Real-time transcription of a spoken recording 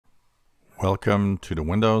Welcome to the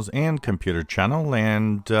Windows and Computer channel,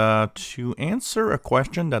 and to answer a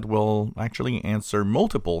question that will actually answer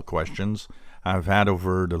multiple questions I've had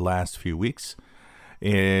over the last few weeks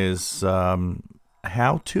is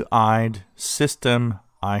how to hide system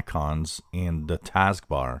icons in the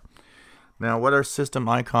taskbar. Now, what are system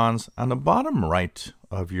icons? On the bottom right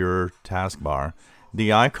of your taskbar,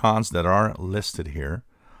 the icons that are listed here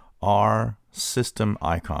are system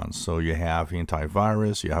icons. So you have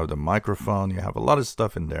antivirus, you have the microphone, you have a lot of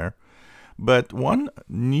stuff in there. But one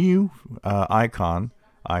new icon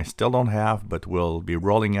I still don't have, but will be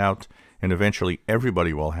rolling out, and eventually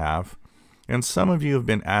everybody will have. And some of you have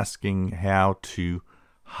been asking how to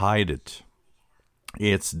hide it.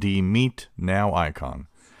 It's the Meet Now icon.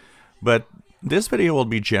 But this video will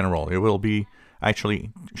be general. It will be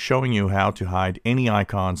actually showing you how to hide any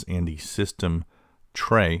icons in the system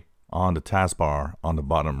tray on the taskbar on the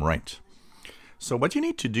bottom right. So what you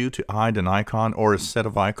need to do to hide an icon or a set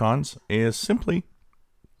of icons is simply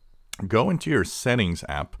go into your settings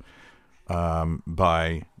app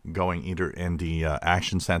by going either in the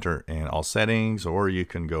Action Center and all settings, or you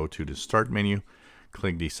can go to the Start menu,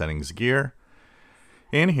 click the settings gear.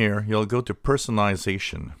 In here, you'll go to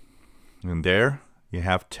personalization, and there you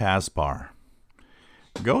have taskbar.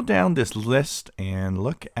 Go down this list and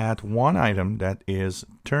look at one item that is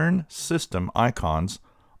turn system icons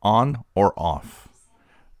on or off.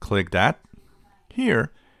 Click that.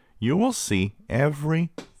 Here you will see every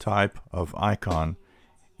type of icon,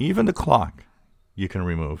 even the clock you can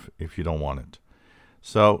remove if you don't want it.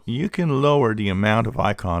 So you can lower the amount of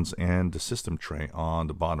icons in the system tray on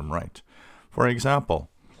the bottom right. For example,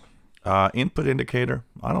 input indicator,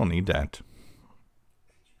 I don't need that.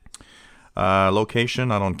 Location,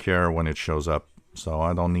 I don't care when it shows up, so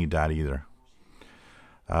I don't need that either.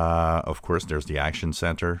 Of course, there's the Action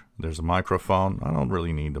Center. There's a microphone. I don't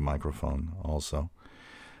really need the microphone also.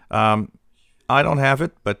 I don't have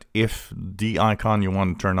it, but if the icon you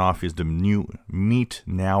want to turn off is the new Meet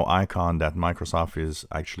Now icon that Microsoft is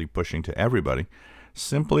actually pushing to everybody,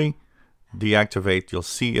 simply deactivate. You'll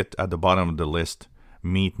see it at the bottom of the list,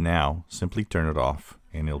 Meet Now. Simply turn it off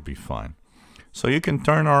and it'll be fine. So you can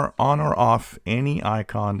turn on or off any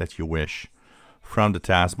icon that you wish from the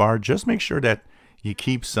taskbar. Just make sure that you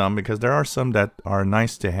keep some, because there are some that are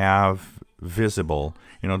nice to have visible.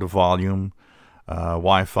 You know, the volume,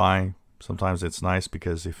 Wi-Fi. Sometimes it's nice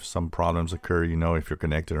because if some problems occur, you know if you're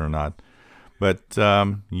connected or not. But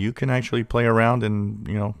you can actually play around and,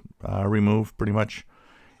 you know, remove pretty much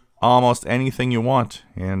almost anything you want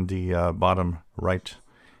in the bottom right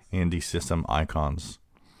in the system icons.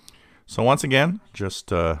 So once again,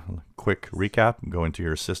 just a quick recap. Go into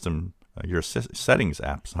your system, your settings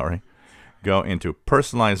app, Go into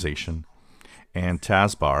personalization and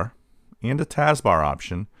taskbar. In the taskbar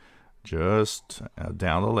option, just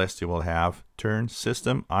down the list, you will have turn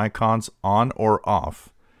system icons on or off.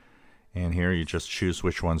 And here you just choose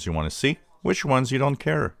which ones you want to see, which ones you don't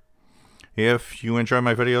care. If you enjoy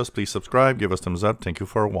my videos, please subscribe, give us thumbs up. Thank you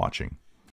for watching.